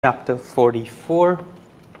Chapter 44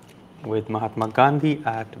 with Mahatma Gandhi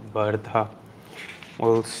at Wardha.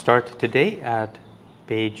 We'll start today at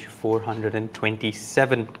page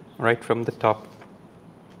 427, right from the top.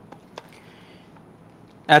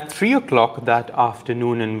 At 3 o'clock that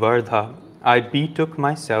afternoon in Wardha, I betook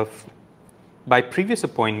myself by previous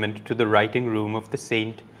appointment to the writing room of the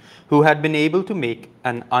saint who had been able to make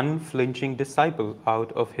an unflinching disciple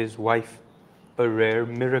out of his wife, a rare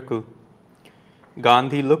miracle.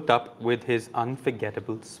 Gandhi looked up with his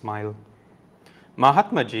unforgettable smile.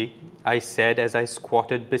 Mahatma Ji, I said as I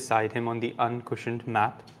squatted beside him on the uncushioned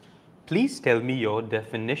mat, please tell me your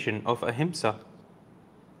definition of ahimsa.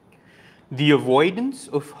 The avoidance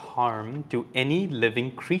of harm to any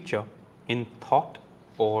living creature in thought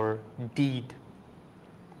or deed.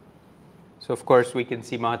 So, of course, we can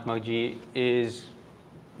see Mahatma Ji is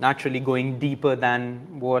naturally going deeper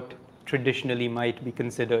than what traditionally might be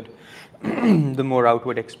considered. The more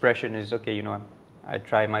outward expression is, okay, I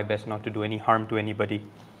try my best not to do any harm to anybody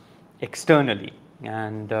externally.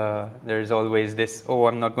 And there's always this,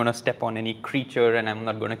 I'm not going to step on any creature and I'm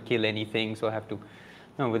not going to kill anything, so I have to.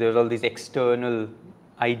 No, but there's all these external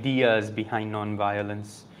ideas behind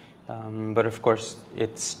nonviolence. But of course,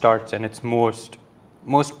 it starts and it's most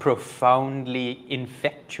profoundly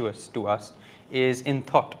infectious to us is in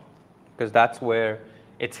thought, because that's where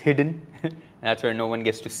it's hidden. That's where no one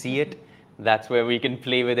gets to see it. That's where we can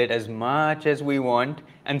play with it as much as we want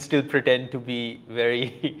and still pretend to be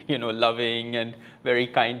very, loving and very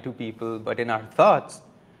kind to people. But in our thoughts,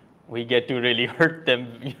 we get to really hurt them.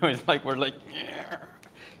 It's like we're like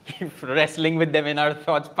wrestling with them in our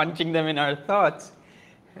thoughts, punching them in our thoughts,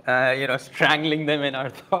 strangling them in our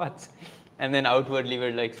thoughts. And then outwardly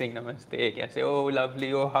we're like saying namaste. I say, oh,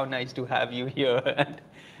 lovely, oh, how nice to have you here. And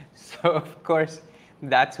so, of course,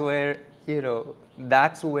 that's where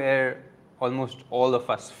almost all of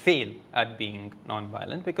us fail at being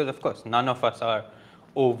nonviolent, because, of course, none of us are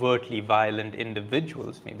overtly violent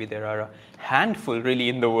individuals. Maybe there are a handful really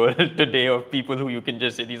in the world today of people who you can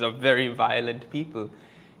just say these are very violent people.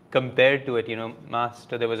 Compared to it,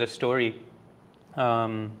 Master, there was a story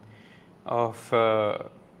of,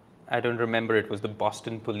 I don't remember, it was the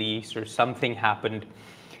Boston police or something happened,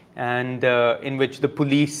 and in which the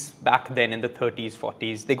police back then in the 30s,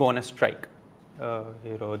 40s, they go on a strike.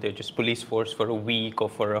 They're just police force for a week or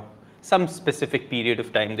for some specific period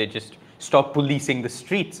of time. They just stop policing the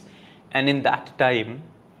streets. And in that time,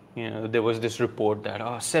 there was this report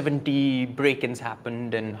that 70 break-ins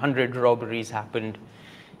happened and 100 robberies happened.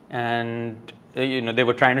 And they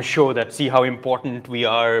were trying to show that, see how important we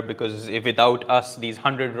are, because if without us, these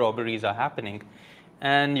 100 robberies are happening.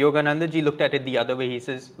 And Yogananda Ji looked at it the other way. He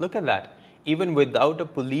says, look at that. Even without a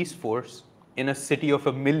police force, in a city of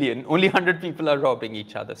 1 million, only 100 people are robbing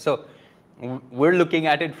each other. So we're looking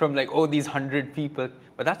at it from like, these 100 people.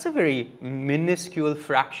 But that's a very minuscule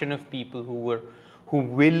fraction of people who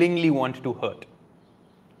willingly want to hurt.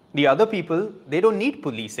 The other people, they don't need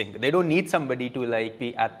policing. They don't need somebody to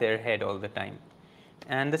be at their head all the time.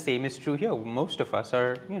 And the same is true here. Most of us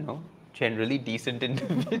are, generally decent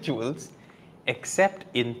individuals, except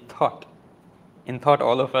in thought. In thought,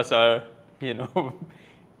 all of us are,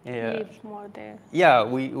 Live more there. Yeah,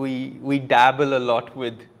 we dabble a lot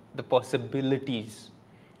with the possibilities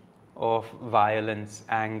of violence,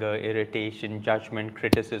 anger, irritation, judgment,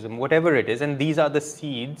 criticism, whatever it is. And these are the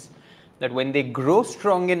seeds that when they grow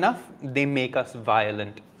strong enough, they make us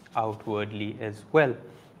violent outwardly as well.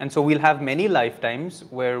 And so we'll have many lifetimes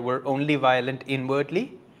where we're only violent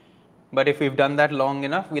inwardly. But if we've done that long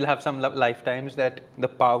enough, we'll have some lifetimes that the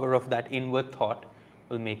power of that inward thought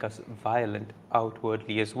will make us violent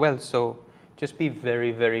outwardly as well. So just be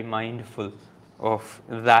very, very mindful of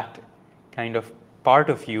that kind of part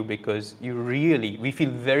of you, because we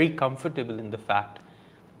feel very comfortable in the fact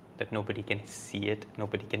that nobody can see it,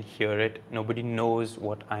 nobody can hear it, nobody knows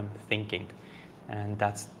what I'm thinking. And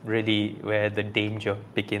that's really where the danger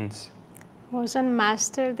begins. Wasn't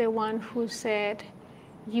Master the one who said,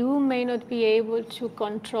 you may not be able to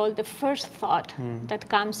control the first thought that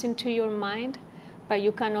comes into your mind, but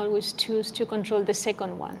you can always choose to control the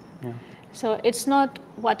second one. Yeah. So it's not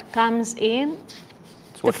what comes in,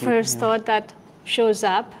 the first thought that shows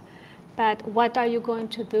up, but what are you going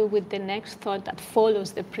to do with the next thought that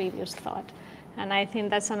follows the previous thought? And I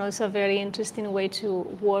think that's also a very interesting way to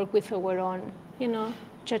work with our own,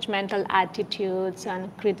 judgmental attitudes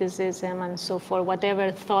and criticism and so forth,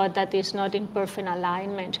 whatever thought that is not in perfect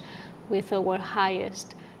alignment with our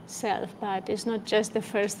highest self. But it's not just the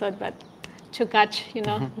first thought, but to catch,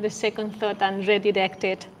 the second thought and redirect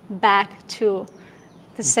it back to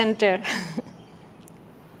the center.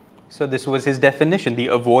 So So this was his definition: the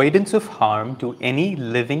avoidance of harm to any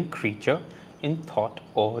living creature in thought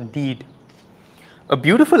or deed. A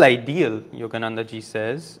beautiful ideal, Yogananda ji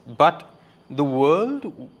says, but the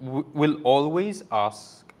world will always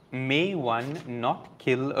ask, may one not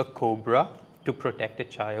kill a cobra to protect a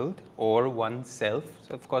child or oneself?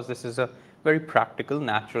 So of course, this is a very practical,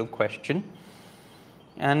 natural question.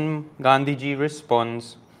 And Gandhiji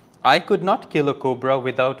responds, I could not kill a cobra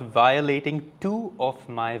without violating two of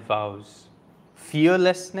my vows: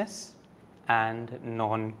 fearlessness and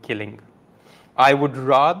non-killing. I would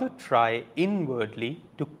rather try inwardly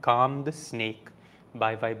to calm the snake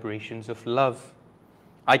by vibrations of love.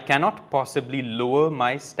 I cannot possibly lower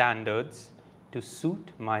my standards to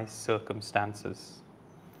suit my circumstances.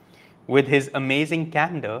 With his amazing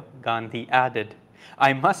candor, Gandhi added,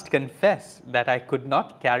 I must confess that I could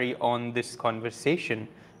not carry on this conversation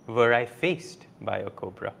were I faced by a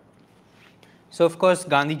cobra. So, of course,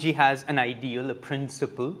 Gandhiji has an ideal, a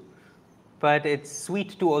principle, but it's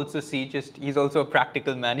sweet to also see he's also a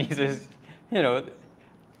practical man. He says,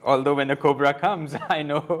 although when a cobra comes, I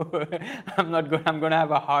know I'm going to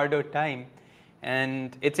have a harder time.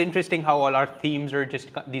 And it's interesting how all our themes are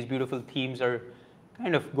these beautiful themes are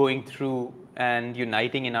kind of going through and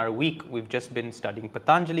uniting in our week. We've just been studying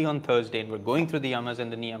Patanjali on Thursday, and we're going through the yamas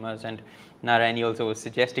and the niyamas, and Narayani also was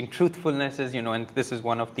suggesting truthfulness is, and this is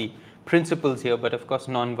one of the principles here, but of course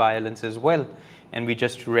non-violence as well. And we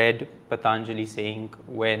just read Patanjali saying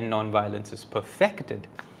when non-violence is perfected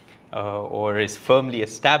or is firmly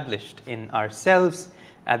established in ourselves,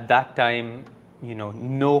 at that time,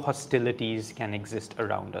 no hostilities can exist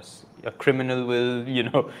around us. A criminal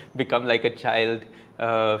will, become like a child.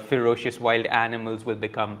 Ferocious wild animals will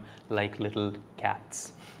become like little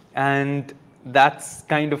cats. And that's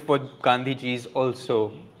kind of what Gandhiji is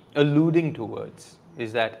also alluding towards,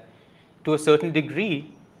 is that to a certain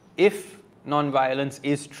degree, if non-violence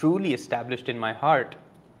is truly established in my heart,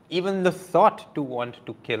 even the thought to want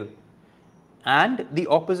to kill and the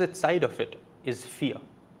opposite side of it is fear.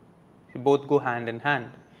 Both go hand in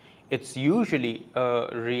hand. It's usually a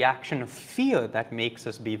reaction of fear that makes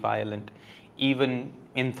us be violent, even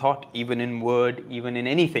in thought, even in word, even in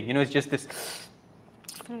anything. It's just this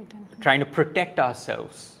trying to protect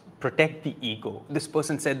ourselves, protect the ego. This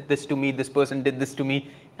person said this to me, this person did this to me,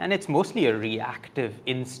 and it's mostly a reactive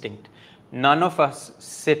instinct. None of us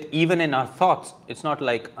sit, even in our thoughts, it's not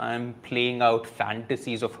like I'm playing out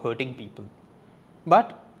fantasies of hurting people.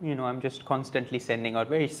 But, I'm just constantly sending out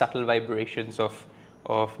very subtle vibrations of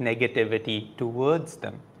negativity towards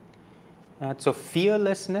them. So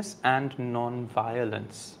fearlessness and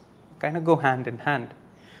non-violence kind of go hand in hand.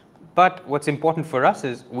 But what's important for us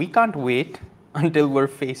is we can't wait until we're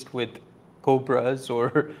faced with cobras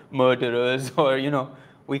or murderers or,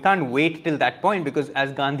 we can't wait till that point, because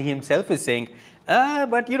as Gandhi himself is saying,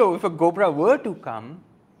 but, if a cobra were to come,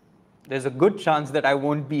 there's a good chance that I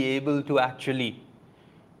won't be able to actually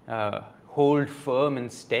hold firm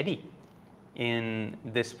and steady in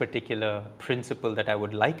this particular principle that I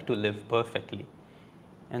would like to live perfectly.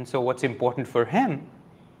 And so what's important for him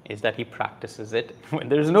is that he practices it when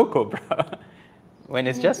there's no cobra, when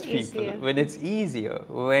it's just people, when it's easier,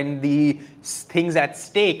 when the things at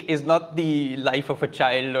stake is not the life of a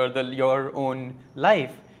child or your own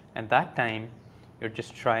life. At that time, you're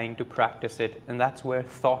just trying to practice it. And that's where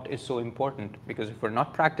thought is so important, because if we're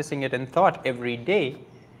not practicing it in thought every day,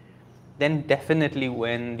 then definitely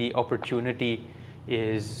when the opportunity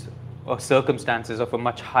is or circumstances of a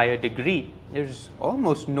much higher degree, there's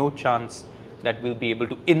almost no chance that we'll be able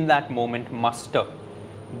to, in that moment, muster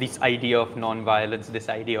this idea of non-violence, this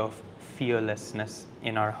idea of fearlessness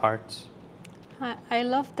in our hearts. I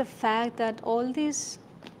love the fact that all these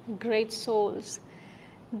great souls,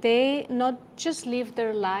 they not just live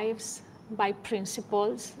their lives by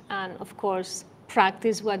principles and, of course,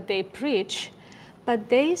 practice what they preach, but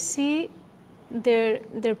they see their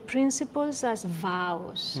principles as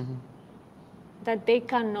vows that they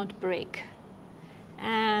cannot break.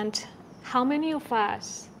 And how many of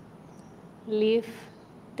us live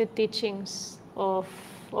the teachings of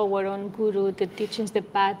our own guru, the teachings, the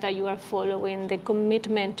path that you are following, the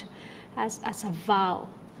commitment as a vow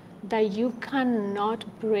that you cannot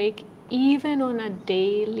break even on a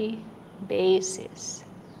daily basis?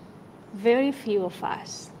 Very few of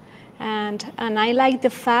us. And I like the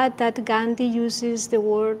fact that Gandhi uses the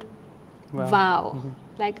word vow.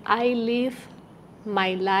 Like, I live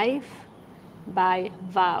my life by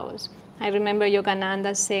vows. I remember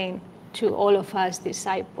Yogananda saying to all of us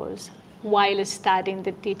disciples while studying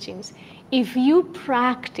the teachings, if you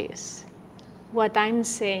practice what I'm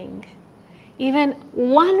saying, even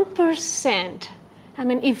 1% I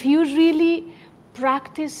mean, if you really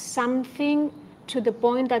practice something to the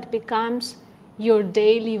point that becomes your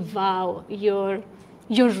daily vow, your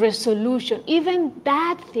resolution, even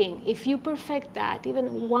that thing, if you perfect that,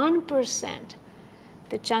 even 1%,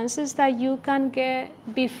 the chances that you can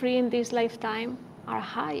be free in this lifetime are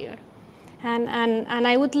higher. And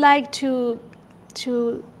I would like to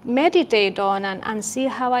meditate on and see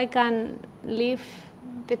how I can live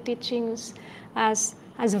the teachings as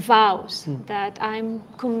vows that I'm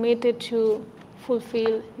committed to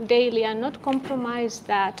fulfill daily and not compromise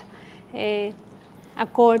that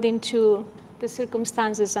according to the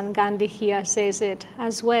circumstances, and Gandhi here says it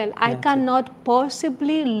as well. I cannot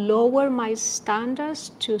possibly lower my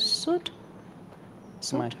standards to suit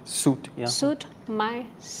my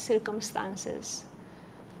circumstances.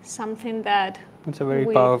 Something that it's a very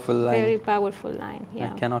powerful line. Very powerful line.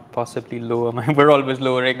 Yeah. I cannot possibly lower my. We're always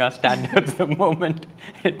lowering our standards the moment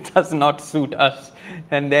it does not suit us,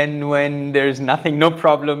 and then when there's nothing, no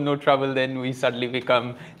problem, no trouble, then we suddenly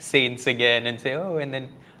become saints again and say, oh, and then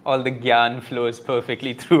all the gyan flows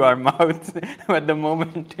perfectly through our mouths. But the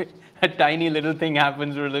moment a tiny little thing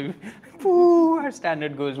happens, we're like, pooh, our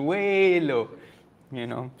standard goes way low.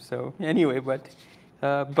 So anyway, but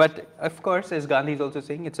of course, as Gandhi is also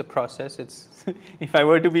saying, it's a process. It's if I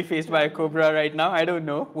were to be faced by a cobra right now, I don't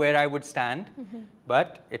know where I would stand,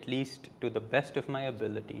 but at least to the best of my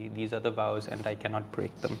ability, these are the vows and I cannot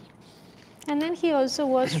break them. And then he also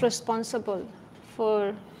was responsible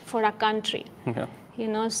for a country. Yeah.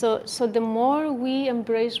 So the more we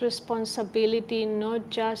embrace responsibility, not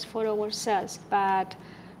just for ourselves, but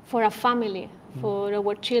for a family, for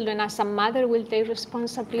our children, as a mother will take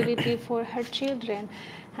responsibility for her children,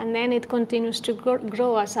 and then it continues to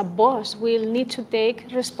grow. As a boss will need to take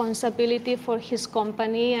responsibility for his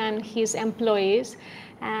company and his employees,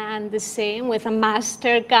 and the same with a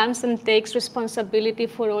master comes and takes responsibility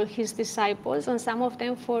for all his disciples, and some of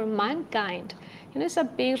them for mankind. It's a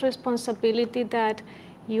big responsibility that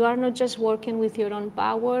you are not just working with your own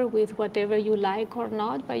power, with whatever you like or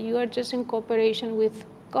not, but you are just in cooperation with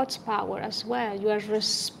God's power as well. You are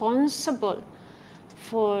responsible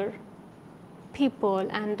for people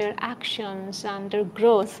and their actions and their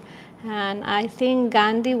growth. And I think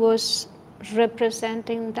Gandhi was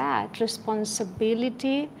representing that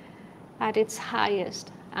responsibility at its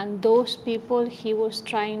highest. And those people he was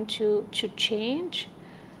trying to change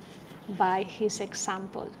by his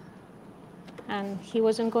example. And he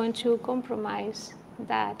wasn't going to compromise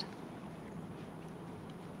that.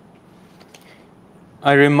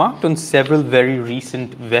 I remarked on several very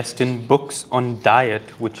recent Western books on diet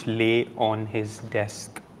which lay on his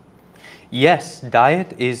desk. Yes,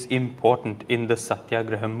 diet is important in the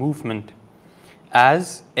Satyagraha movement,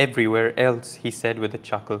 as everywhere else, he said with a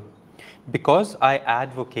chuckle. Because I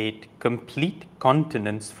advocate complete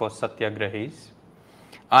continence for Satyagrahis,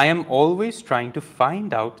 I am always trying to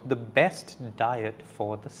find out the best diet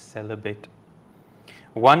for the celibate.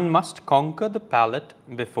 One must conquer the palate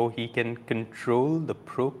before he can control the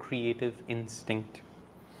procreative instinct.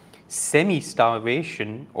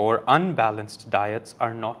 Semi-starvation or unbalanced diets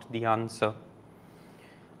are not the answer.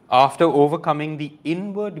 After overcoming the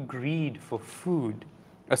inward greed for food,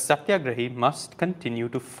 a Satyagrahi must continue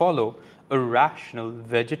to follow a rational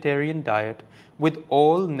vegetarian diet with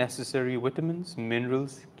all necessary vitamins,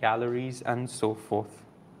 minerals, calories, and so forth.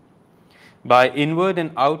 By inward and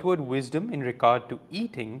outward wisdom in regard to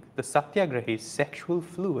eating, the Satyagrahi's sexual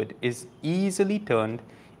fluid is easily turned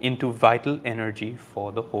into vital energy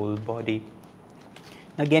for the whole body.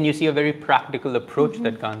 Again, you see a very practical approach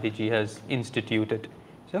that Gandhiji has instituted.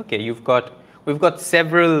 So, okay, we've got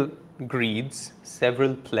several greeds,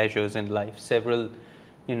 several pleasures in life, several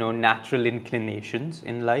natural inclinations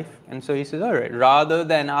in life. And so he says, all right, rather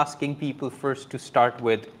than asking people first to start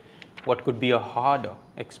with what could be a harder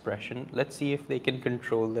expression, let's see if they can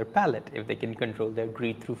control their palate, if they can control their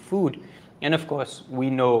greed through food. And of course, we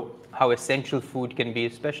know how essential food can be,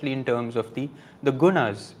 especially in terms of the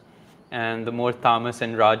gunas and the more tamas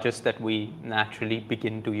and rajas that we naturally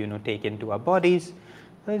begin to take into our bodies.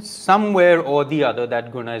 Somewhere or the other,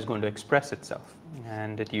 that guna is going to express itself.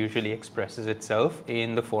 And it usually expresses itself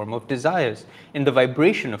in the form of desires, in the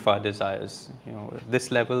vibration of our desires, at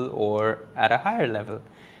this level or at a higher level.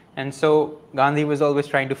 And so Gandhi was always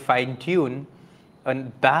trying to fine-tune a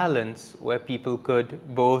balance where people could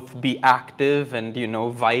both be active and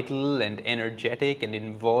vital and energetic and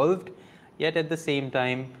involved, yet at the same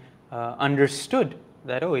time understood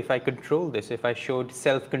that, oh, if I control this, if I showed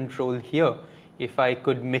self-control here, if I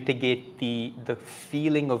could mitigate the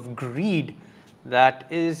feeling of greed that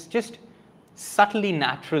is just subtly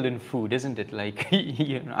natural in food, isn't it? Like,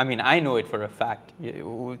 I mean, I know it for a fact.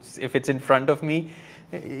 If it's in front of me,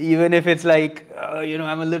 even if it's like,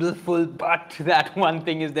 I'm a little full, but that one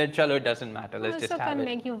thing is there, chalo, it doesn't matter. Let's just have it. Also can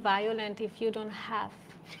make you violent if you don't have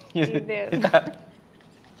Is either. that-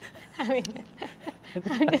 I mean,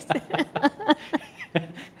 I'm just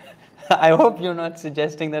I hope you're not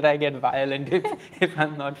suggesting that I get violent if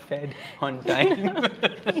I'm not fed on time.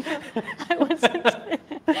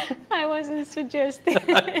 I wasn't suggesting.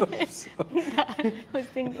 I hope so. I was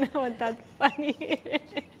thinking about that funny.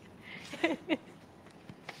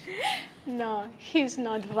 No, he's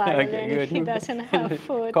not violent. Okay, good. He doesn't have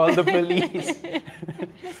food. Call the police.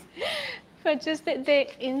 But just the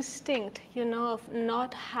instinct, of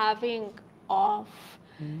not having off,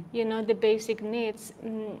 the basic needs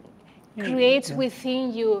creates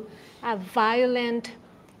within you a violent,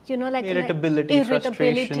 like irritability and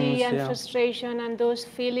frustration, and those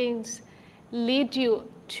feelings lead you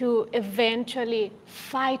to eventually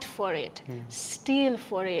fight for it, steal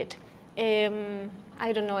for it.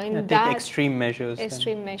 I don't know, in that take extreme measures.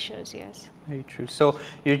 Extreme measures, yes. Very true. So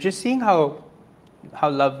you're just seeing how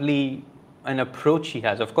lovely an approach he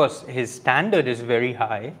has. Of course, his standard is very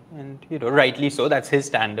high, and rightly so. That's his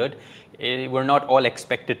standard. We're not all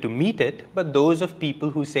expected to meet it, but those of people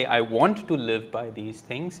who say, I want to live by these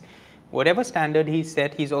things, whatever standard he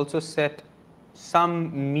set, he's also set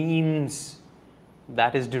some means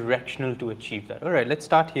that is directional to achieve that. All right, let's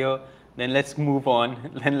start here, then let's move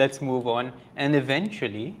on, then let's move on, and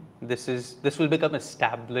eventually this will become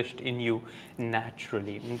established in you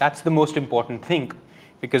naturally. And that's the most important thing,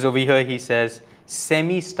 because over here he says,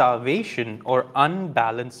 semi-starvation or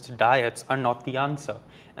unbalanced diets are not the answer.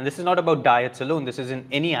 And this is not about diets alone, this is in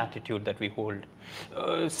any attitude that we hold.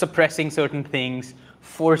 Suppressing certain things,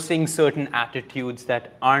 forcing certain attitudes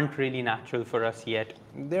that aren't really natural for us yet,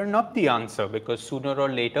 they're not the answer, because sooner or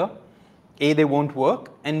later, A, they won't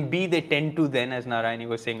work, and B, they tend to then, as Narayani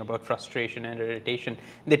was saying about frustration and irritation,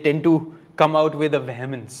 they tend to come out with a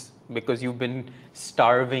vehemence because you've been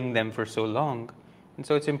starving them for so long. And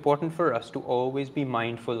so it's important for us to always be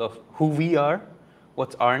mindful of who we are,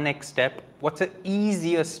 what's our next step, what's an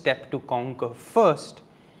easier step to conquer first,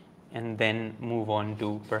 and then move on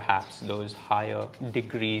to perhaps those higher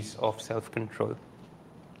degrees of self-control.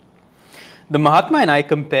 The Mahatma and I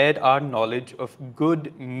compared our knowledge of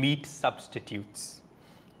good meat substitutes.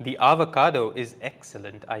 The avocado is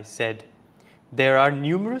excellent, I said. There are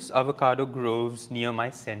numerous avocado groves near my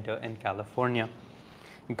center in California.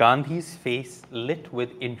 Gandhi's face lit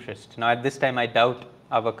with interest. Now, at this time, I doubt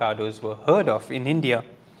avocados were heard of in India.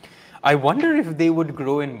 I wonder if they would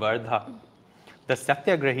grow in Wardha. The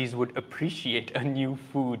Satyagrahis would appreciate a new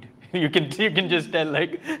food. You can just tell,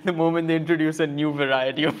 like, the moment they introduce a new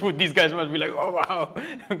variety of food, these guys must be like, oh, wow.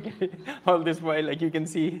 Okay. All this while, like, you can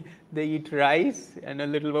see they eat rice and a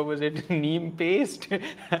little, what was it, neem paste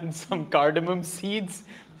and some cardamom seeds.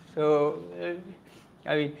 So,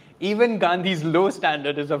 I mean, even Gandhi's low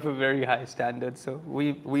standard is of a very high standard. So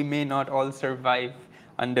we may not all survive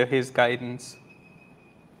under his guidance.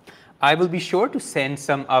 I will be sure to send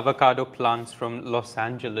some avocado plants from Los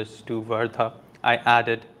Angeles to Wardha, I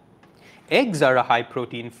added. Eggs are a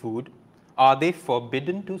high-protein food. Are they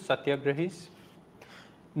forbidden to Satyagrahis?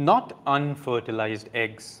 Not unfertilized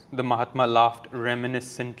eggs, the Mahatma laughed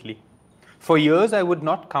reminiscently. For years I would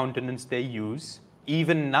not countenance their use.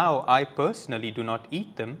 Even now I personally do not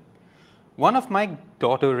eat them. One of my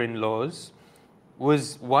daughter-in-laws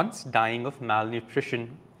was once dying of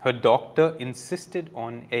malnutrition. Her doctor insisted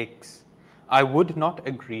on eggs. I would not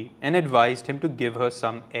agree and advised him to give her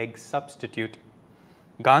some egg substitute.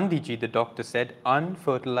 Gandhiji, the doctor said,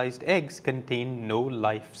 unfertilized eggs contain no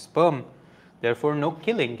live sperm. Therefore, no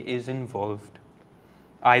killing is involved.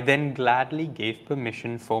 I then gladly gave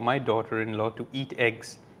permission for my daughter-in-law to eat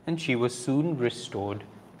eggs, and she was soon restored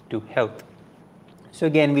to health. So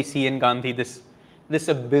again, we see in Gandhi this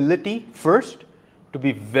ability, first, to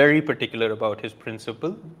be very particular about his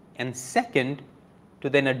principle, and second, to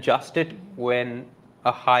then adjust it when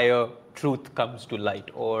a higher truth comes to light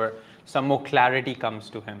or some more clarity comes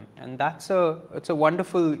to him. And it's a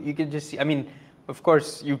wonderful, you can just see, I mean, of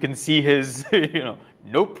course, you can see his,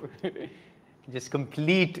 nope, just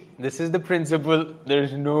complete, this is the principle,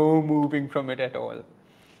 there's no moving from it at all.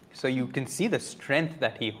 So you can see the strength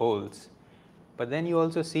that he holds, but then you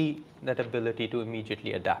also see that ability to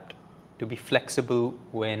immediately adapt, to be flexible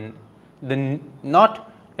when not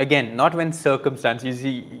when circumstance, you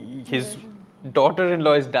see his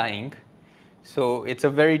daughter-in-law is dying, so it's a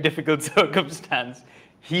very difficult circumstance.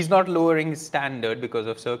 He's not lowering his standard because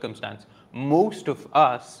of circumstance. Most of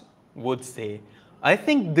us would say, I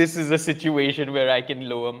think this is a situation where I can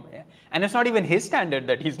lower. And it's not even his standard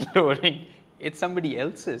that he's lowering, it's somebody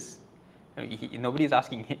else's. Nobody's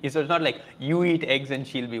asking. It's not like you eat eggs and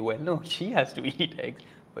she'll be well. No, she has to eat eggs.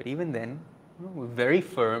 But even then, we're very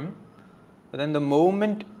firm. But then the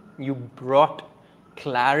moment you brought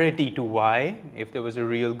clarity to why, if there was a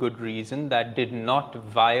real good reason that did not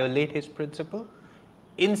violate his principle,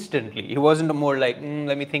 instantly. It wasn't more like,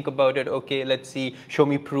 let me think about it. Okay, let's see, show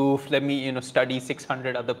me proof. Let me, study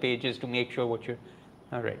 600 other pages to make sure what you're.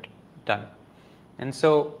 All right, done. And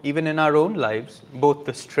so, even in our own lives, both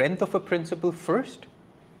the strength of a principle first,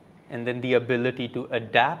 and then the ability to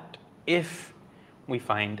adapt if we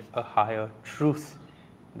find a higher truth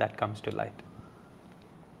that comes to light.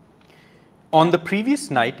 On the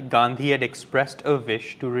previous night, Gandhi had expressed a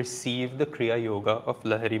wish to receive the Kriya Yoga of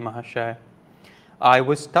Lahiri Mahashaya. I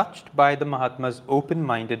was touched by the Mahatma's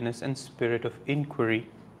open-mindedness and spirit of inquiry.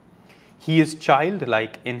 He is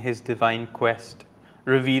childlike in his divine quest,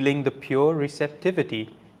 revealing the pure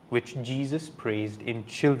receptivity which Jesus praised in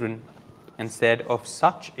children and said, "Of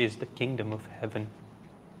such is the kingdom of heaven."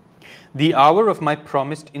 The hour of my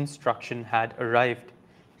promised instruction had arrived.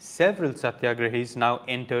 Several satyagrahis now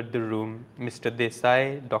entered the room, Mr.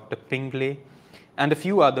 Desai, Dr. Pingle, and a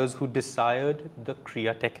few others who desired the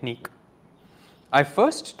Kriya technique. I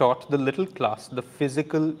first taught the little class the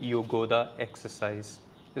physical Yogoda exercise.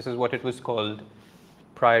 This is what it was called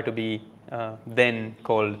prior to be then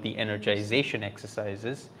called the energization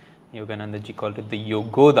exercises. Yogananda ji called it the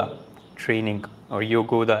Yogoda training or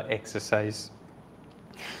Yogoda exercise.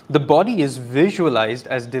 The body is visualized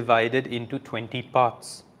as divided into 20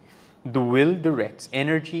 parts. The will directs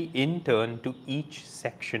energy in turn to each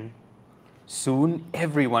section. Soon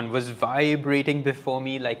everyone was vibrating before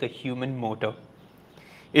me like a human motor.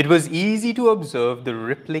 It was easy to observe the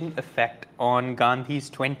rippling effect on Gandhi's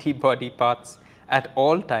 20 body parts at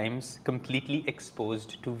all times, completely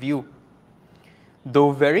exposed to view.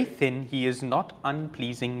 Though very thin, he is not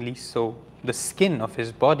unpleasingly so. The skin of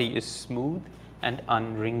his body is smooth and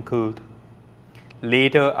unwrinkled.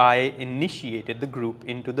 Later, I initiated the group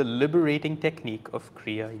into the liberating technique of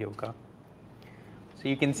Kriya Yoga. So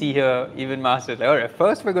you can see here, even Master like, all right,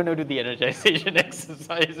 first we're going to do the energization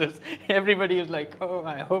exercises. Everybody is like, oh,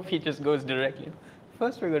 I hope he just goes directly.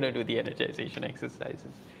 First we're going to do the energization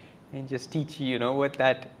exercises and just teach you, what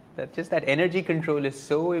that energy control is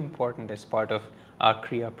so important as part of our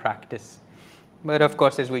Kriya practice. But of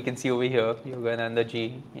course, as we can see over here, Yogananda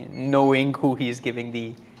ji, knowing who he is giving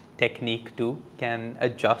the technique to, can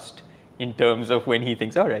adjust in terms of when he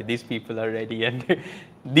thinks, all right, these people are ready and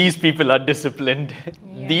these people are disciplined.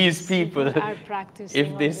 Yes, these people are practicing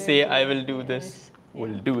if they say, I will do this,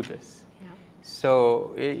 will do this. Yeah.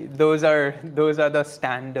 So those are the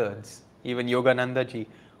standards. Even Yogananda ji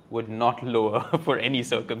would not lower for any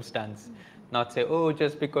circumstance. Not say, oh,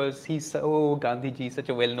 just because he's, Gandhi ji is such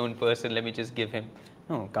a well-known person, let me just give him.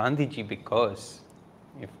 No, Gandhi ji, because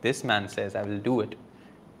if this man says, I will do it,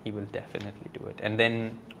 he will definitely do it. And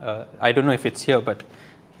then, I don't know if it's here, but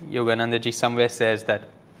Yogananda ji somewhere says that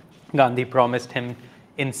Gandhi promised him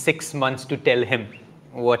in 6 months to tell him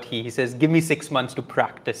what he says, give me 6 months to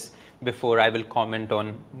practice before I will comment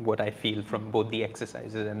on what I feel from both the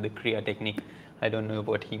exercises and the Kriya technique. I don't know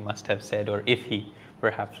what he must have said or if he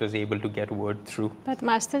perhaps was able to get word through. But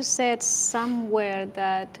Master said somewhere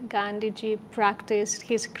that Gandhiji practiced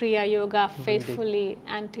his Kriya Yoga faithfully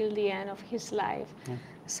until the end of his life. Yeah.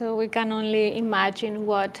 So we can only imagine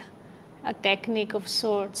what a technique of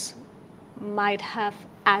sorts might have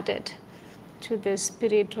added to the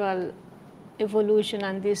spiritual evolution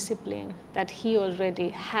and discipline that he already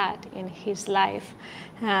had in his life.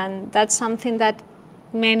 And that's something that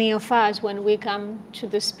many of us, when we come to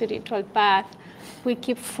the spiritual path, we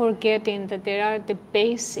keep forgetting that there are the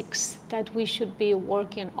basics that we should be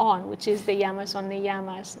working on, which is the yamas on the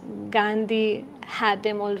yamas. Gandhi had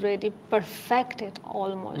them already perfected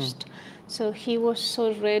almost. So he was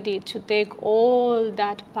so ready to take all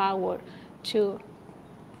that power to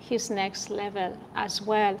his next level as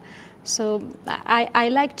well. So I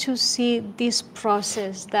like to see this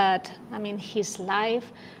process that, his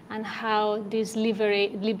life and how this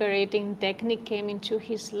liberating technique came into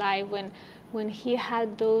his life when he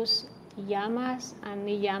had those yamas and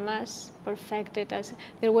niyamas perfected as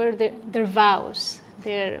they were their vows,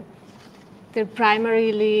 their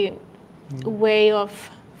primarily way of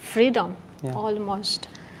freedom, almost.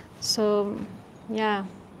 So, yeah.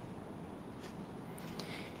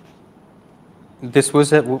 This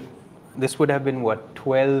would have been what,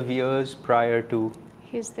 12 years prior to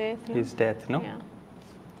his death? His death, no? Yeah.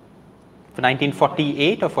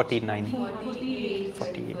 1948 or 49? 48.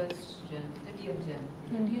 48.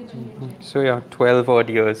 So yeah, 12 odd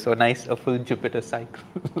years. So nice, a full Jupiter cycle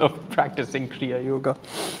of practicing Kriya Yoga.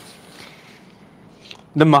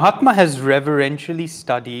 The Mahatma has reverentially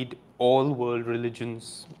studied all world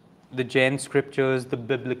religions, the Jain scriptures, the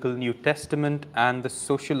biblical New Testament, and the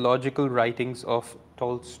sociological writings of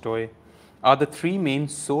Tolstoy are the three main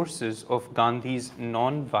sources of Gandhi's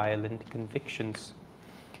non-violent convictions.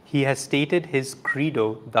 He has stated his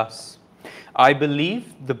credo thus: I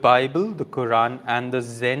believe the Bible, the Quran, and the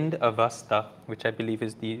Zend Avesta, which I believe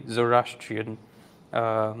is the Zoroastrian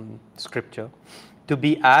scripture, to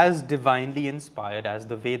be as divinely inspired as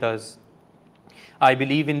the Vedas. I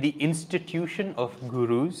believe in the institution of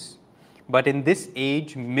gurus, but in this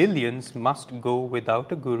age, millions must go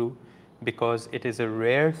without a guru because it is a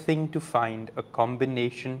rare thing to find a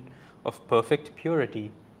combination of perfect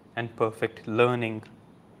purity and perfect learning.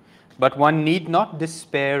 But one need not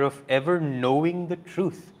despair of ever knowing the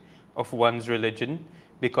truth of one's religion,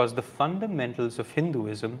 because the fundamentals of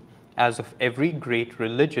Hinduism, as of every great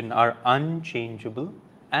religion, are unchangeable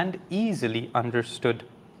and easily understood.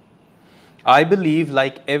 I believe,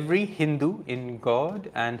 like every Hindu, in God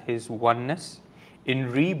and His oneness,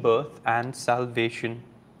 in rebirth and salvation.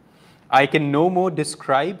 I can no more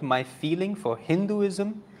describe my feeling for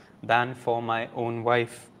Hinduism than for my own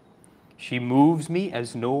wife. She moves me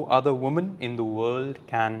as no other woman in the world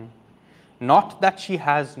can. Not that she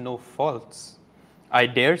has no faults. I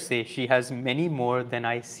dare say she has many more than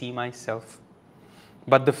I see myself.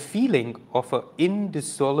 But the feeling of an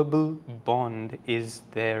indissoluble bond is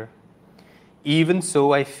there. Even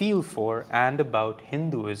so, I feel for and about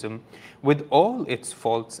Hinduism with all its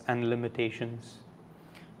faults and limitations.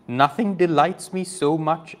 Nothing delights me so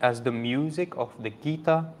much as the music of the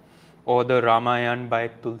Gita or the Ramayana by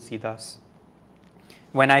Tulsidas.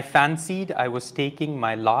 When I fancied I was taking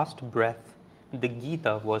my last breath, the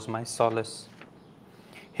Gita was my solace.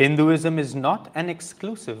 Hinduism is not an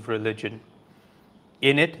exclusive religion.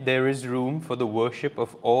 In it, there is room for the worship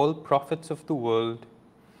of all prophets of the world.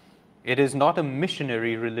 It is not a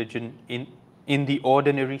missionary religion in the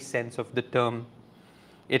ordinary sense of the term.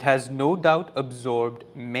 It has no doubt absorbed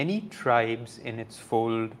many tribes in its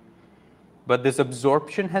fold, but this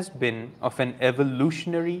absorption has been of an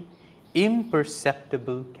evolutionary,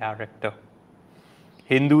 imperceptible character.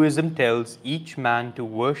 Hinduism tells each man to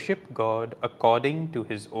worship God according to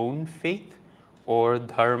his own faith or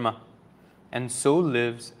dharma, and so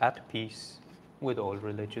lives at peace with all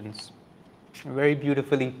religions. Very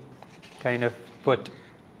beautifully kind of put,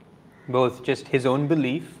 both just his own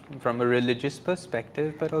belief from a religious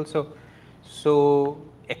perspective, but also so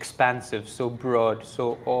expansive, so broad,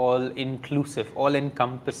 so all-inclusive,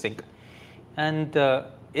 all-encompassing. And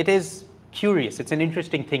it is curious. It's an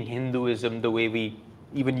interesting thing, Hinduism, the way we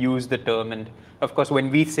even use the term. And of course,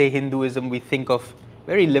 when we say Hinduism, we think of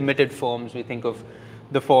very limited forms. We think of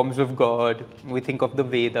the forms of God. We think of the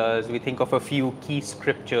Vedas. We think of a few key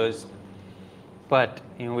scriptures. But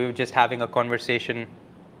we were just having a conversation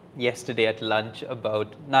yesterday at lunch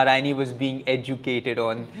about Narayani was being educated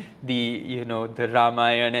on the the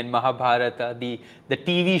Ramayana and Mahabharata, the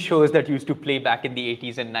TV shows that used to play back in the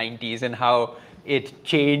 80s and 90s, and how it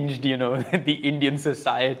changed the Indian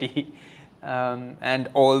society, and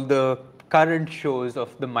all the current shows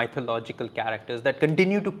of the mythological characters that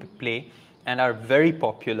continue to play and are very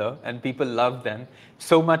popular, and people love them,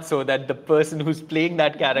 so much so that the person who's playing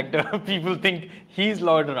that character, people think he's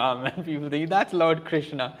Lord Ram, and people think that's Lord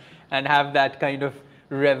Krishna, and have that kind of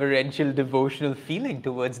reverential, devotional feeling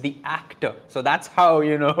towards the actor. So that's how,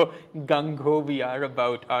 gung-ho we are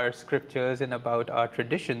about our scriptures and about our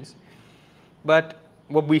traditions. But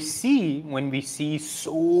what we see when we see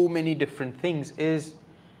so many different things is,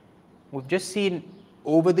 we've just seen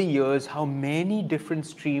over the years how many different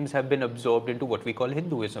streams have been absorbed into what we call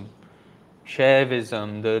Hinduism.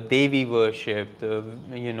 Shaivism, the Devi worship, the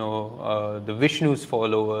Vishnu's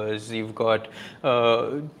followers. You've got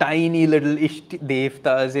tiny little Ishti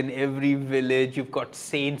Devtas in every village. You've got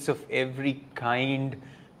saints of every kind.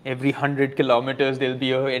 Every 100 kilometers, there'll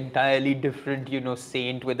be an entirely different,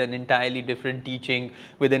 saint with an entirely different teaching,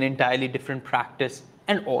 with an entirely different practice.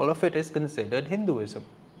 And all of it is considered Hinduism.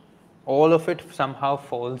 All of it somehow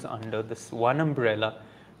falls under this one umbrella,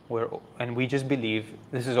 and we just believe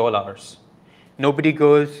this is all ours. Nobody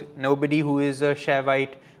who is a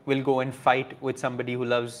Shaivite will go and fight with somebody who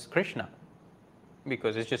loves Krishna,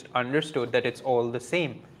 because it's just understood that it's all the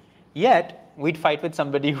same. Yet, we'd fight with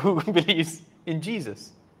somebody who believes in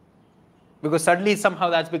Jesus, because suddenly somehow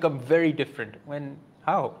that's become very different.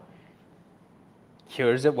 How?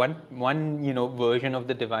 Here's one version of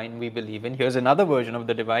the divine we believe in. Here's another version of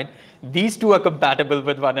the divine. These two are compatible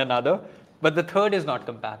with one another. but the third is not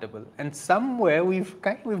compatible. And somewhere we've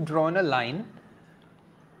drawn a line,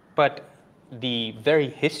 but the very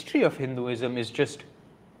history of Hinduism is just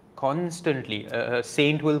constantly. A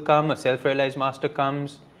saint will come, a self-realized master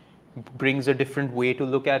comes, brings a different way to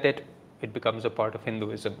look at it, it becomes a part of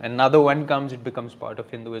Hinduism. Another one comes, it becomes part of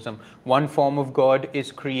Hinduism. One form of God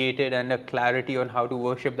is created and a clarity on how to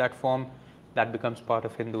worship that form, that becomes part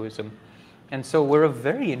of Hinduism. And so we're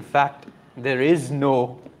in fact, there is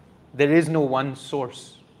no one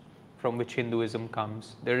source from which Hinduism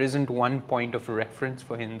comes. There isn't one point of reference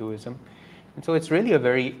for Hinduism. And so it's really a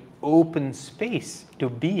very open space to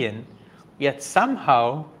be in, yet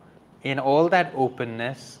somehow in all that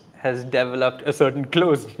openness has developed a certain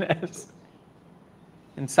closeness.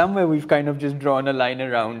 And somewhere we've kind of just drawn a line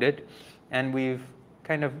around it, and we've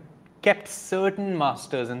kind of kept certain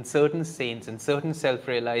masters and certain saints and certain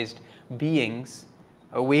self-realized beings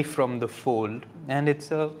away from the fold. And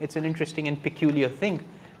it's an interesting and peculiar thing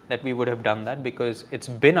that we would have done that, because it's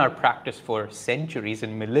been our practice for centuries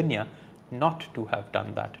and millennia not to have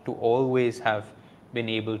done that, to always have been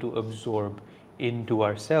able to absorb into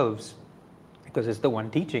ourselves, because it's the one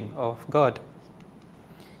teaching of God.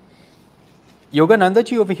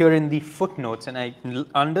 Yoganandaji over here in the footnotes, and I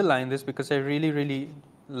underline this because I really, really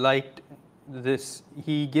liked this.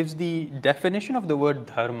 He gives the definition of the word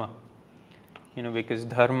dharma. Because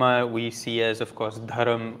dharma we see as, of course,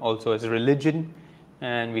 dharam also as religion,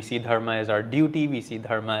 and we see dharma as our duty, we see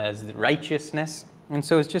dharma as righteousness. And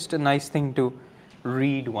so it's just a nice thing to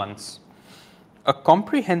read once. A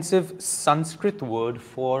comprehensive Sanskrit word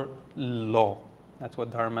for law. That's what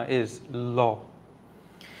dharma is, law.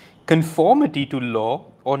 Conformity to law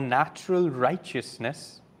or natural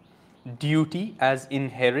righteousness, duty as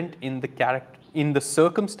inherent in the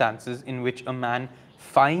circumstances in which a man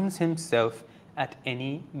finds himself at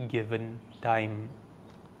any given time.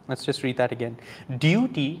 Let's just read that again.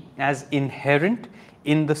 Duty as inherent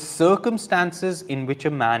in the circumstances in which a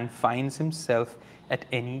man finds himself at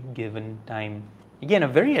any given time. Again, a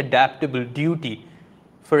very adaptable duty.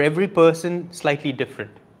 For every person, slightly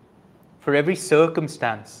different. For every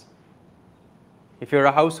circumstance. If you're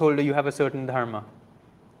a householder, you have a certain dharma.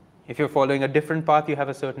 If you're following a different path, you have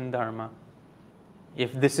a certain dharma.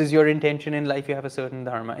 If this is your intention in life, you have a certain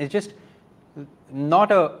dharma. It's just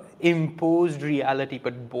not a imposed reality,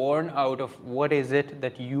 but born out of what is it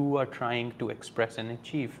that you are trying to express and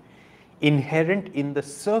achieve. Inherent in the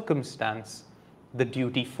circumstance, the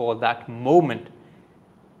duty for that moment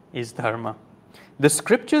is dharma. The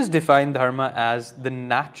scriptures define dharma as the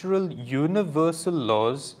natural universal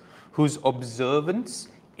laws whose observance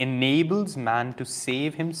enables man to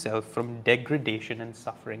save himself from degradation and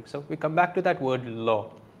suffering. So we come back to that word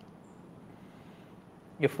law.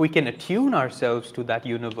 If we can attune ourselves to that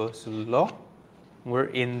universal law, we're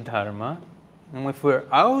in dharma. And if we're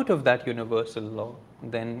out of that universal law,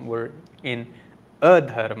 then we're in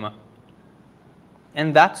adharma.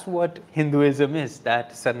 And that's what Hinduism is,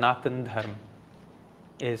 that Sanatan Dharma,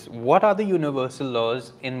 is what are the universal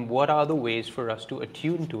laws and what are the ways for us to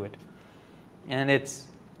attune to it. And it's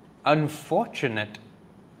unfortunate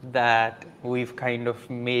that we've kind of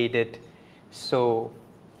made it so,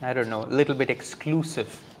 I don't know, a little bit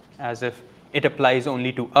exclusive, as if it applies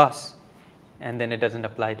only to us and then it doesn't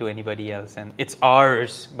apply to anybody else. And it's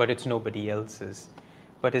ours, but it's nobody else's.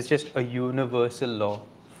 But it's just a universal law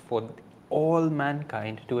for all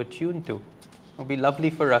mankind to attune to. It would be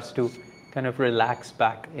lovely for us to kind of relax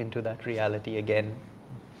back into that reality again.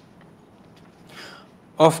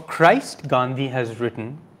 Of Christ, Gandhi has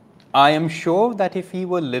written, I am sure that if he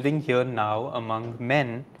were living here now among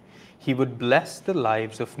men, he would bless the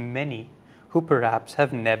lives of many who perhaps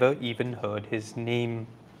have never even heard his name,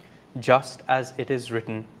 just as it is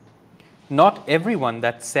written, not everyone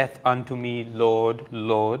that saith unto me, Lord,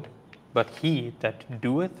 Lord, but he that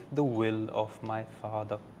doeth the will of my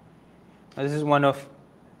Father. Now, this is one of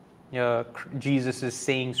Jesus'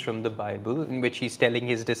 sayings from the Bible, in which he's telling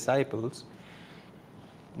his disciples,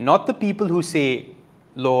 not the people who say,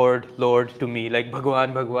 Lord, Lord to me, like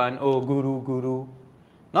Bhagwan, Bhagwan, oh Guru, Guru.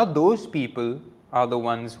 Not those people are the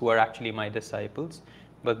ones who are actually my disciples,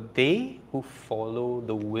 but they who follow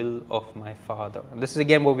the will of my Father. And this is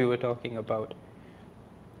again what we were talking about.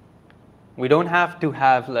 We don't have to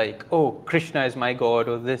have like, oh, Krishna is my God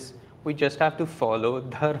or this. We just have to follow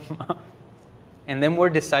Dharma. And then we're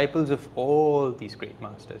disciples of all these great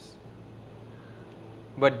masters.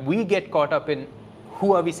 But we get caught up in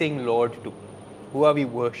who are we saying Lord to? Who are we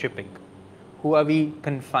worshipping? Who are we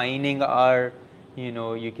confining our,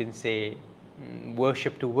 you can say,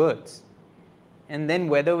 worship to words? And then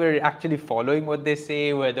whether we're actually following what they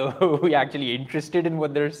say, whether we're actually interested in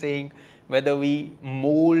what they're saying, whether we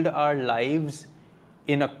mold our lives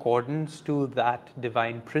in accordance to that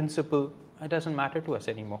divine principle, it doesn't matter to us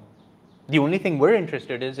anymore. The only thing we're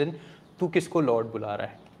interested in, tu kisko Lord bula raha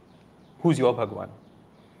hai? Who's your Bhagwan?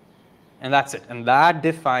 And that's it. And that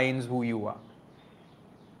defines who you are.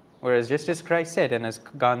 Whereas just as Christ said, and as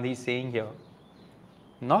Gandhi is saying here,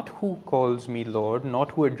 not who calls me Lord,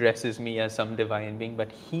 not who addresses me as some divine being,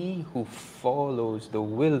 but he who follows the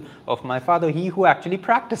will of my Father, he who actually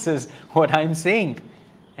practices what I'm saying.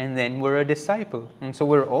 And then we're a disciple. And so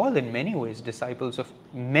we're all in many ways disciples of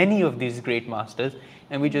many of these great masters,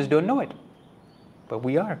 and we just don't know it. But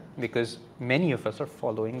we are, because many of us are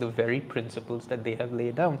following the very principles that they have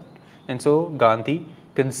laid down. And so Gandhi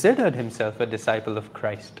considered himself a disciple of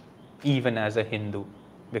Christ, even as a Hindu,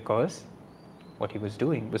 because what he was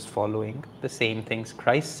doing was following the same things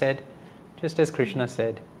Christ said, just as Krishna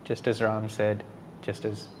said, just as Ram said, just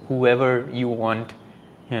as whoever you want.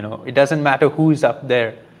 It doesn't matter who's up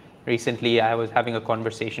there. Recently, I was having a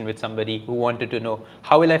conversation with somebody who wanted to know,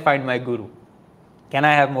 how will I find my guru? Can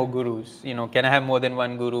I have more gurus? Can I have more than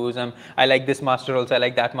one gurus? I like this master also, I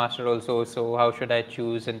like that master also, so how should I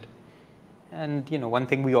choose? And one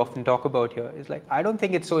thing we often talk about here is like, I don't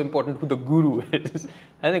think it's so important who the guru is.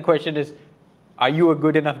 And the question is, are you a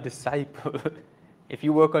good enough disciple? If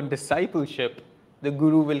you work on discipleship, the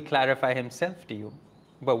guru will clarify himself to you.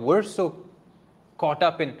 But we're so caught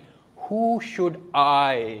up in who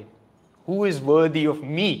is worthy of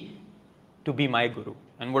me to be my guru?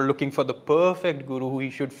 And we're looking for the perfect guru who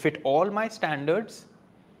should fit all my standards.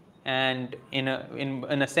 And in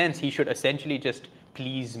a sense, he should essentially just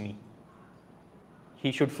please me.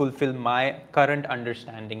 He should fulfill my current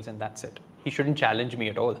understandings, and that's it. He shouldn't challenge me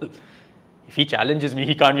at all. If he challenges me,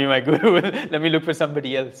 he can't be my guru. Let me look for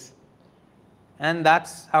somebody else. And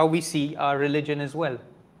that's how we see our religion as well.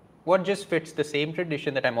 What just fits the same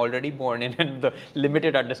tradition that I'm already born in and the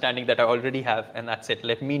limited understanding that I already have, and that's it.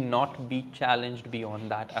 Let me not be challenged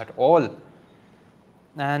beyond that at all.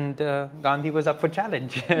 And Gandhi was up for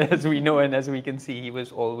challenge, as we know and as we can see. He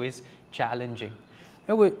was always challenging.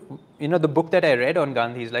 The book that I read on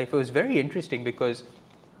Gandhi's life, it was very interesting because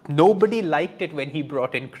nobody liked it when he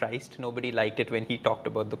brought in Christ. Nobody liked it when he talked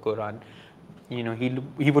about the Quran.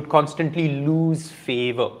 He would constantly lose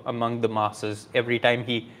favor among the masses every time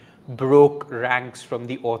he broke ranks from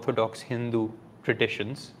the orthodox Hindu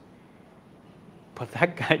traditions. But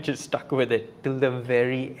that guy just stuck with it till the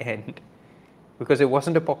very end, because it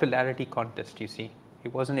wasn't a popularity contest, you see. He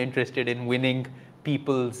wasn't interested in winning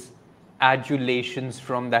people's adulations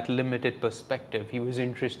from that limited perspective. He was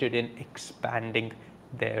interested in expanding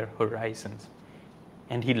their horizons.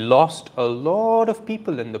 And he lost a lot of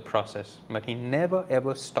people in the process, but he never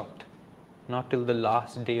ever stopped, not till the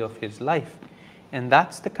last day of his life. And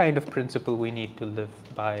that's the kind of principle we need to live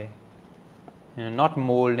by. Not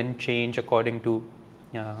mold and change according to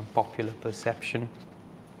popular perception.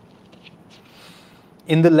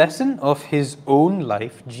 In the lesson of his own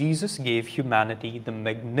life, Jesus gave humanity the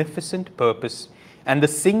magnificent purpose and the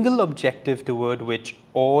single objective toward which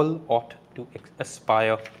all ought to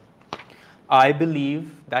aspire. I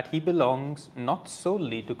believe that he belongs not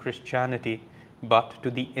solely to Christianity, but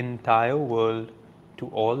to the entire world, to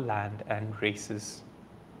all land and races.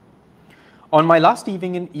 On my last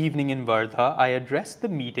evening in Wardha, I addressed the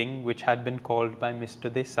meeting which had been called by Mr.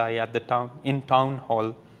 Desai at the town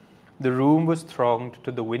hall. The room was thronged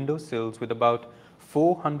to the window sills with about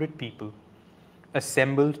 400 people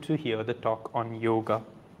assembled to hear the talk on yoga.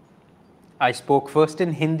 I spoke first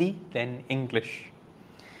in Hindi, then English.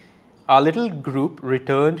 Our little group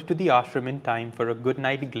returned to the ashram in time for a good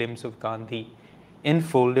night glimpse of Gandhi,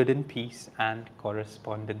 enfolded in peace and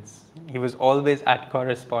correspondence. He was always at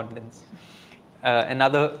correspondence.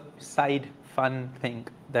 Another side fun thing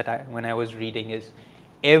that when I was reading is,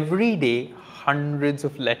 every day hundreds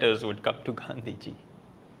of letters would come to Gandhiji,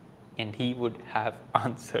 and he would have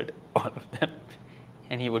answered all of them.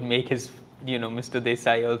 And he would make his, Mr.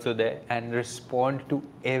 Desai also there and respond to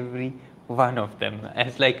every one of them.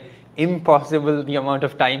 It's like impossible the amount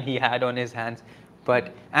of time he had on his hands.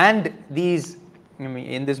 And these,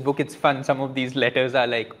 in this book it's fun, some of these letters are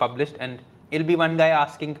like published, and it'll be one guy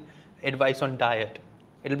asking advice on diet.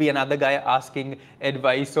 It'll be another guy asking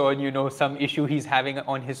advice on, some issue he's having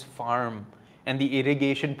on his farm and the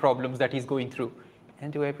irrigation problems that he's going through.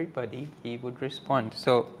 And to everybody, he would respond.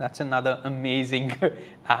 So that's another amazing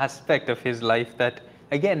aspect of his life that,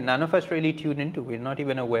 again, none of us really tune into. We're not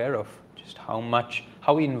even aware of just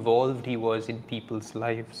how involved he was in people's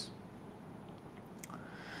lives.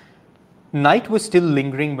 Night was still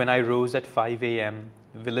lingering when I rose at 5 a.m.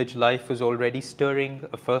 Village life was already stirring,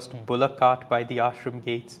 a first bullock cart by the ashram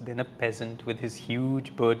gates, then a peasant with his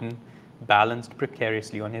huge burden balanced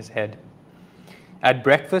precariously on his head. At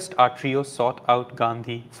breakfast, our trio sought out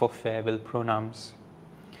Gandhi for farewell pronouns.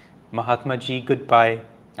 Mahatma Ji, goodbye.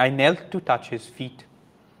 I knelt to touch his feet.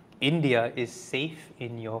 India is safe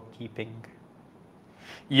in your keeping.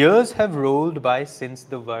 Years have rolled by since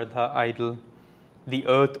the Wardha idol. The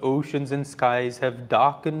earth, oceans, and skies have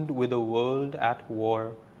darkened with a world at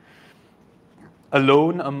war.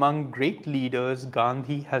 Alone among great leaders,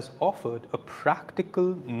 Gandhi has offered a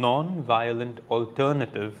practical, non-violent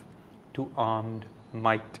alternative to armed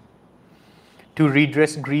might. To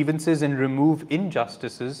redress grievances and remove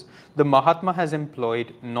injustices, the Mahatma has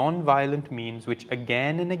employed non-violent means which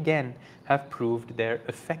again and again have proved their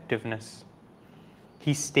effectiveness.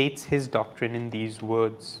 He states his doctrine in these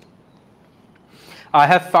words: I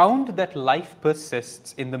have found that life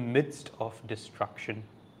persists in the midst of destruction.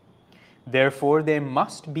 Therefore, there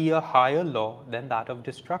must be a higher law than that of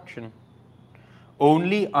destruction.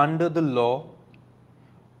 Only under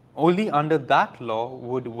that law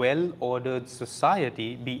would well-ordered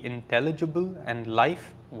society be intelligible and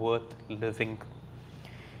life worth living.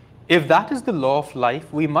 If that is the law of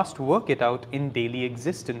life, we must work it out in daily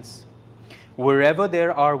existence. Wherever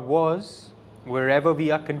there are wars, wherever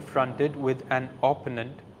we are confronted with an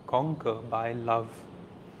opponent, conquer by love.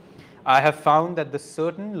 I have found that the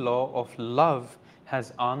certain law of love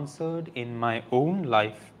has answered in my own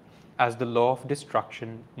life as the law of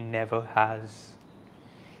destruction never has.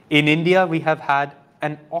 In India, we have had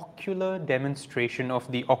an ocular demonstration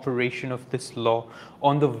of the operation of this law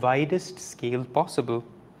on the widest scale possible.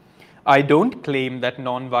 I don't claim that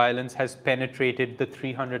non-violence has penetrated the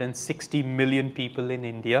 360 million people in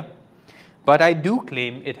India, but I do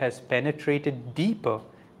claim it has penetrated deeper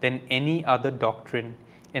than any other doctrine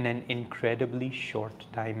in an incredibly short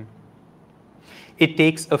time. It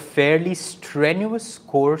takes a fairly strenuous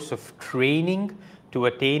course of training to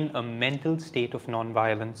attain a mental state of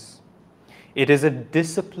non-violence. It is a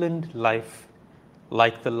disciplined life,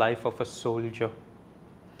 like the life of a soldier.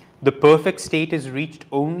 The perfect state is reached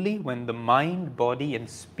only when the mind, body, and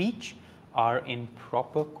speech are in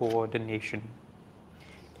proper coordination.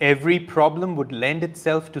 Every problem would lend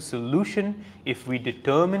itself to solution if we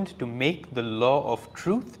determined to make the law of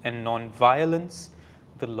truth and non-violence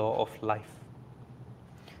the law of life.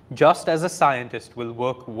 Just as a scientist will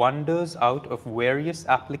work wonders out of various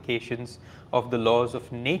applications of the laws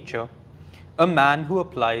of nature, a man who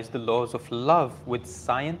applies the laws of love with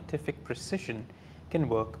scientific precision can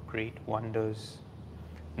work great wonders.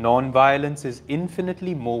 Non-violence is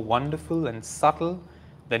infinitely more wonderful and subtle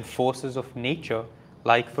than forces of nature,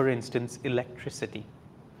 like, for instance, electricity.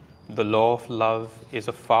 The law of love is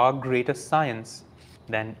a far greater science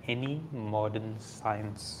than any modern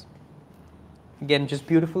science. Again, just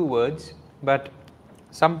beautiful words, but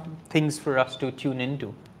some things for us to tune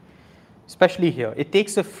into, especially here. It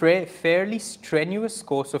takes a fairly strenuous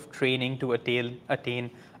course of training to attain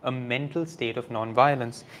a mental state of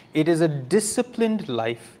non-violence. It is a disciplined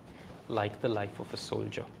life, like the life of a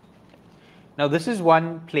soldier. Now, this is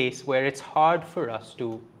one place where it's hard for us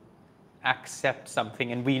to accept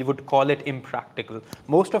something, and we would call it impractical.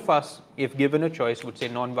 Most of us, if given a choice, would say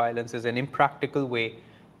non-violence is an impractical way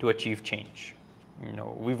to achieve change. You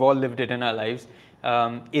know, we've all lived it in our lives.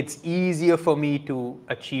 It's easier for me to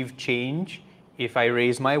achieve change if I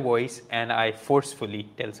raise my voice and I forcefully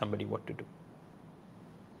tell somebody what to do.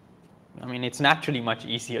 I mean, it's naturally much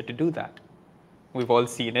easier to do that. We've all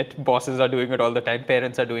seen it. Bosses are doing it all the time.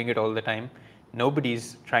 Parents are doing it all the time.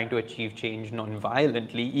 Nobody's trying to achieve change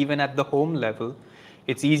non-violently, even at the home level.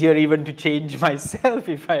 It's easier even to change myself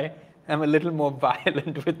if I am a little more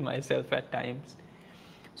violent with myself at times.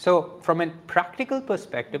 So from a practical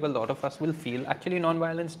perspective, a lot of us will feel actually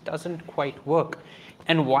non-violence doesn't quite work.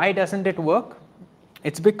 And why doesn't it work?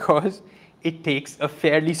 It's because it takes a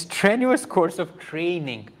fairly strenuous course of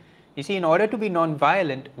training. You see, in order to be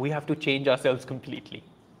non-violent, we have to change ourselves completely.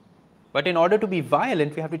 But in order to be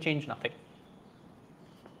violent, we have to change nothing.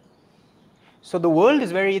 So the world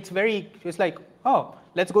is it's like, oh,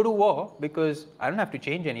 let's go to war because I don't have to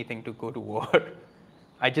change anything to go to war.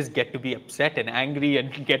 I just get to be upset and angry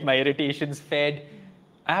and get my irritations fed.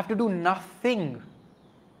 I have to do nothing.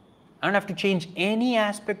 I don't have to change any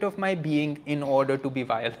aspect of my being in order to be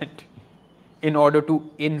violent, in order to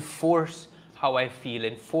enforce how I feel,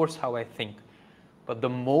 enforce how I think. But the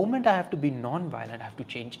moment I have to be non-violent, I have to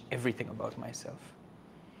change everything about myself.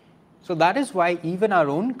 So that is why even our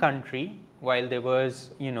own country, while there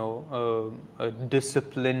was, a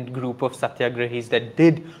disciplined group of satyagrahis that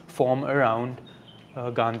did form around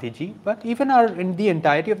Gandhiji, but even in the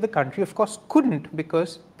entirety of the country, of course, couldn't,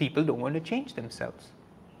 because people don't want to change themselves.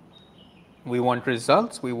 We want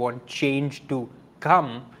results, we want change to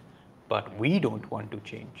come, but we don't want to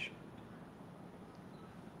change.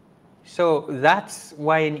 So that's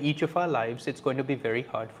why in each of our lives it's going to be very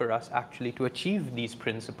hard for us actually to achieve these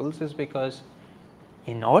principles, is because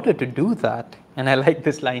in order to do that, and I like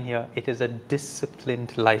this line here, it is a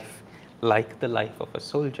disciplined life, like the life of a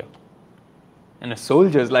soldier. And a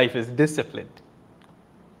soldier's life is disciplined.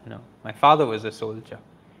 My father was a soldier,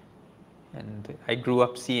 and I grew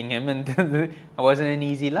up seeing him, and it wasn't an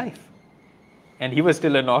easy life. And he was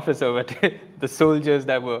still an officer, but the soldiers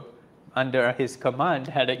that were under his command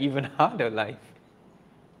had an even harder life.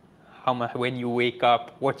 When you wake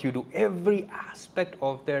up, what you do, every aspect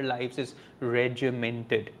of their lives is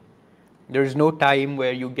regimented. There's no time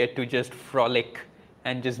where you get to just frolic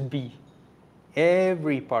and just be.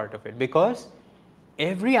 Every part of it, because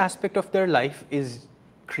every aspect of their life is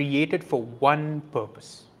created for one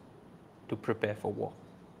purpose: to prepare for war.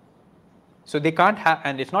 So they can't have,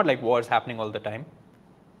 and it's not like war is happening all the time,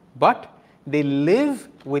 but they live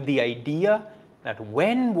with the idea that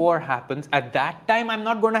when war happens, at that time I'm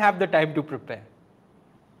not going to have the time to prepare.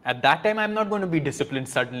 At that time I'm not going to be disciplined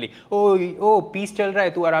suddenly. Oh, peace chal raha hai,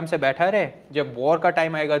 tu aaram se baitha rahe. Jab war ka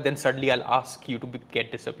time aayega, then suddenly I'll ask you to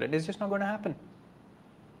get disciplined. It's just not going to happen.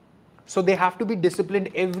 So they have to be disciplined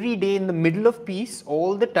every day in the middle of peace,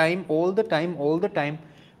 all the time,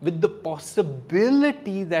 with the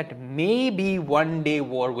possibility that maybe one day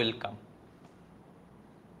war will come.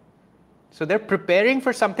 So they're preparing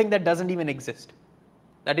for something that doesn't even exist,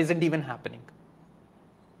 that isn't even happening.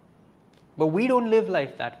 But we don't live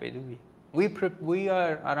life that way, do we? We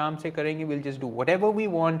are aaram se karenge, we'll just do whatever we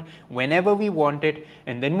want, whenever we want it,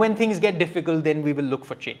 and then when things get difficult, then we will look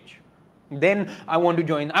for change. Then I want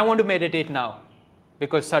to meditate now,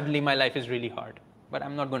 because suddenly my life is really hard. But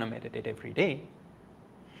I'm not going to meditate every day.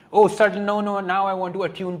 Oh, suddenly, no, now I want to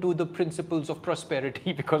attune to the principles of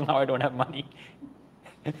prosperity because now I don't have money.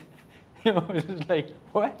 It's like,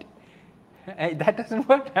 what? That doesn't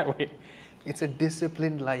work that way. It's a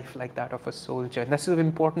disciplined life like that of a soldier. And that's an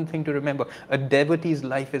important thing to remember. A devotee's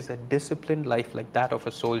life is a disciplined life like that of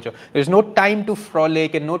a soldier. There's no time to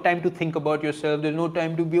frolic and no time to think about yourself. There's no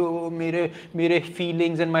time to be, mere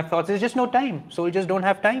feelings and my thoughts. There's just no time. Soldiers don't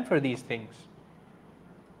have time for these things.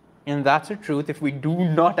 And that's the truth. If we do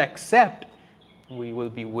not accept, we will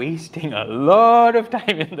be wasting a lot of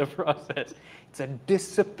time in the process. It's a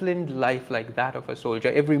disciplined life like that of a soldier.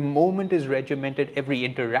 Every moment is regimented, every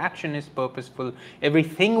interaction is purposeful,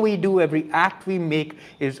 everything we do, every act we make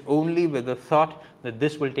is only with the thought that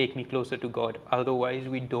this will take me closer to God. Otherwise,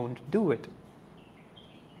 we don't do it.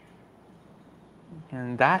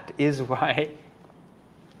 And that is why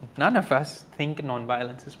none of us think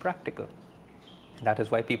nonviolence is practical. That is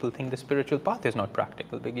why people think the spiritual path is not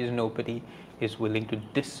practical, because nobody is willing to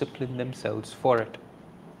discipline themselves for it.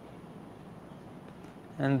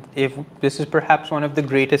 And if this is perhaps one of the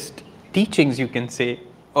greatest teachings, you can say,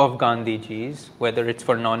 of Gandhiji's, whether it's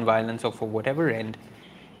for non-violence or for whatever end,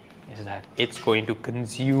 is that it's going to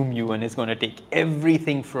consume you and it's going to take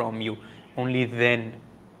everything from you. Only then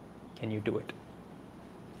can you do it.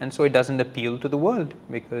 And so it doesn't appeal to the world,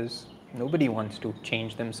 because nobody wants to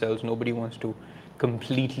change themselves. Nobody wants to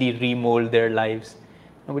completely remold their lives.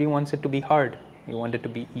 Nobody wants it to be hard. You want it to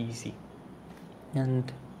be easy.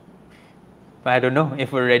 And I don't know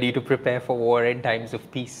if we're ready to prepare for war in times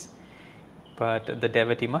of peace. But the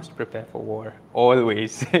devotee must prepare for war,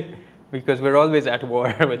 always. Because we're always at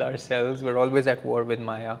war with ourselves. We're always at war with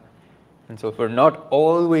Maya. And so if we're not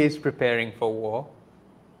always preparing for war,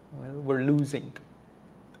 well, we're losing.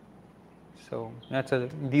 So that's a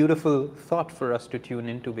beautiful thought for us to tune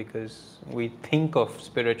into, because we think of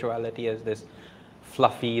spirituality as this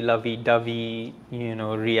fluffy, lovey-dovey,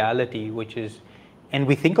 reality, which is, and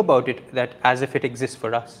we think about it that as if it exists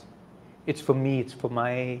for us. It's for me, it's for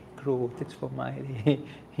my growth, it's for my,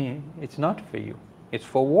 it's not for you. It's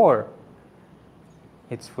for war.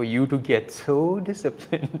 It's for you to get so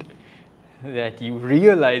disciplined that you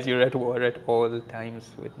realize you're at war at all times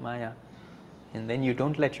with Maya. And then you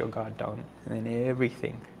don't let your guard down, and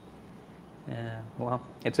everything. Well,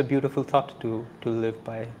 it's a beautiful thought to live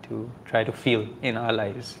by, to try to feel in our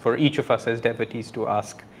lives, for each of us as devotees to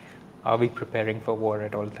ask, are we preparing for war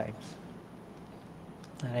at all times?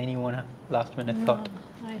 Anyone a last minute thought?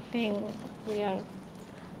 I think we are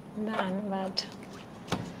done, but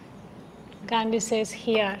Gandhi says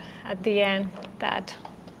here at the end that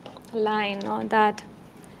line, or that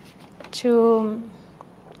to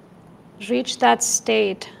reach that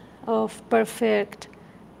state of perfect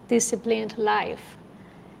disciplined life,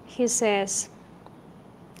 he says,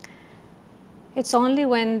 it's only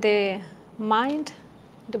when the mind,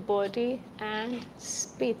 the body, and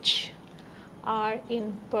speech are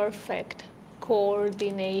in perfect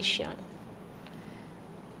coordination.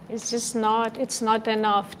 It's not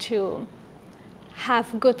enough to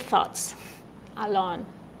have good thoughts alone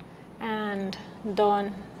and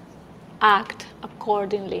don't act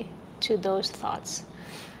accordingly to those thoughts.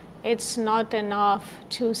 It's not enough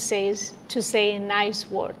to say nice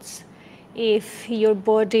words if your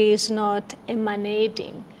body is not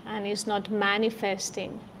emanating and is not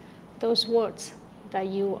manifesting those words that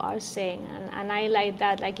you are saying. And I like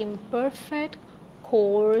that, like in perfect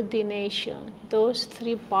coordination, those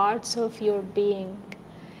three parts of your being,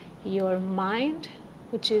 your mind,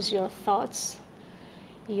 which is your thoughts,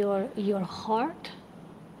 your heart,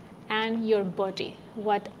 and your body,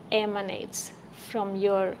 what emanates from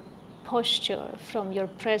your posture, from your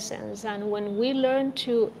presence. And when we learn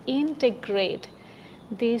to integrate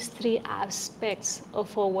these three aspects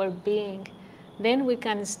of our being, then we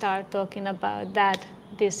can start talking about that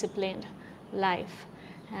disciplined life.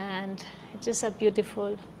 And it's just a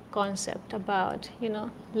beautiful concept about,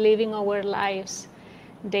 living our lives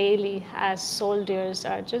daily as soldiers,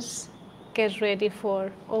 are just get ready for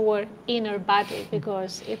our inner battle,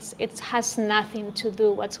 because it has nothing to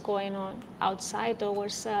do what's going on outside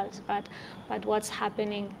ourselves, but what's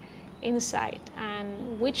happening inside,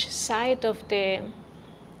 and which side of the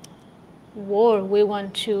war we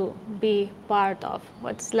want to be part of.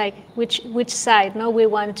 What's like which side? No, we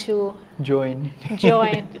want to join.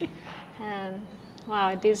 And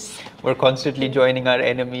wow, this we're constantly joining our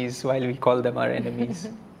enemies while we call them our enemies.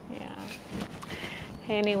 Yeah.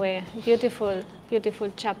 Anyway, beautiful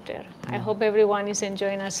chapter. I hope everyone is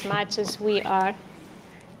enjoying as much as we are.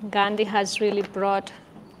 Gandhi has really brought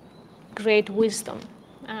great wisdom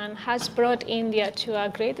and has brought India to a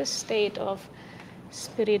great state of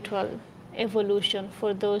spiritual evolution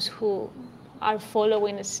for those who are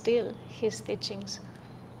following still his teachings.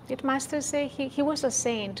 Did Master say he was a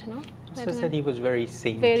saint, no? Master said he was very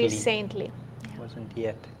saintly. Very saintly. He wasn't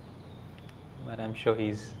yet. But I'm sure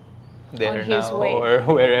he's there On his now, way. or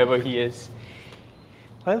wherever he is.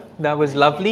 Well, that was lovely.